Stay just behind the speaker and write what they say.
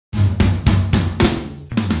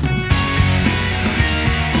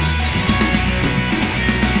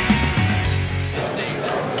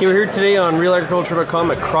Okay, we're here today on RealAgriculture.com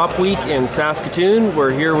at CropWeek in Saskatoon. We're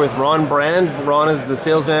here with Ron Brand. Ron is the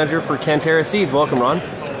sales manager for Canterra Seeds. Welcome, Ron.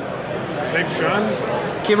 Thanks, Sean.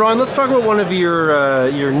 Okay, Ron, let's talk about one of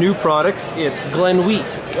your new products. It's Glen Wheat.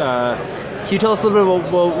 Can you tell us a little bit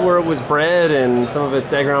about where it was bred and some of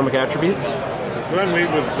its agronomic attributes? Glen Wheat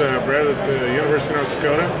was bred at the University of North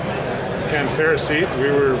Dakota, Canterra Seeds. We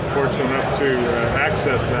were fortunate enough to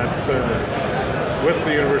access that with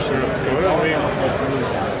the University of North Dakota. We've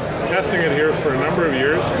been testing it here for a number of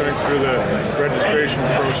years, going through the registration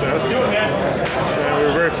process. And we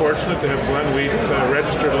were very fortunate to have Glen Wheat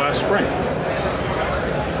registered last spring.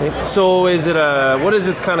 So is it what is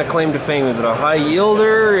its kind of claim to fame? Is it a high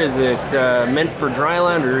yielder? Is it meant for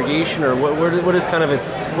dryland or irrigation? Or what is kind of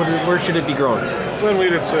its, where should it be grown? Glen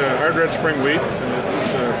Wheat, it's a hard red spring wheat,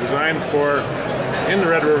 and it's designed for in the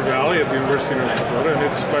Red River Valley at the University of North Dakota, and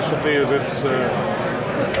its specialty is it's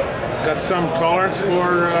got some tolerance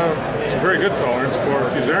for, it's a very good tolerance for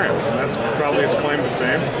fusarium, and that's probably its claim to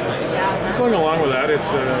fame. Going along with that, it's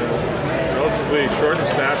relatively short in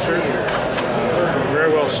stature, very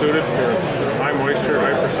well suited for high moisture,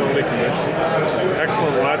 high fertility conditions,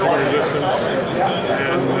 excellent lodging resistance,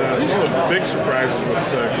 and some of the big surprises with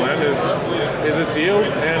Glen is its yield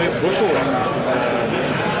and its bushel weight.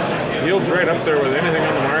 Yield's right up there with anything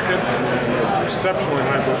on the market, and it's exceptionally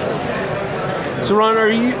high bushel. So Ron, are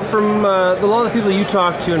you, from a lot of the people you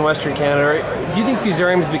talk to in Western Canada, do you think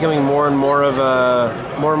fusarium is becoming more and more of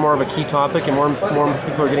a key topic, and more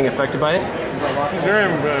people are getting affected by it?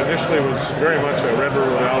 Fusarium initially was very much a Red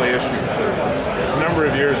River Valley issue for a number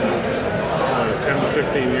of years now, 10 to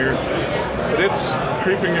 15 years, but it's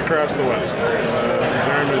creeping across the west.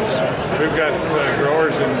 Fusarium is, we've got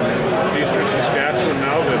growers in eastern Saskatchewan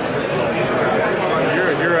now that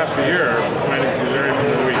year after year are finding fusarium in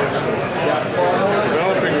their wheat. So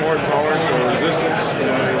developing more tolerance or resistance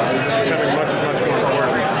is becoming much more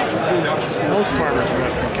important to most farmers in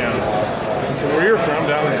Western Canada. From where you're from,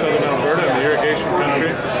 down in southern Alberta, in the irrigation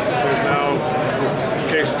country, there's now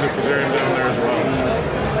cases of fusarium down there as well. So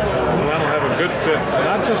that'll have a good fit,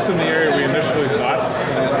 not just in the area we initially thought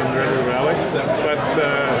in the Red River Valley, but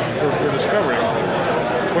we're discovering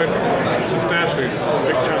quite substantially a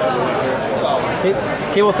big chunk of the land.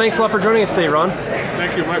 Okay, well, thanks a lot for joining us today, Ron.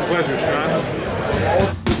 Thank you, my pleasure,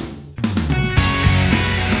 Sean.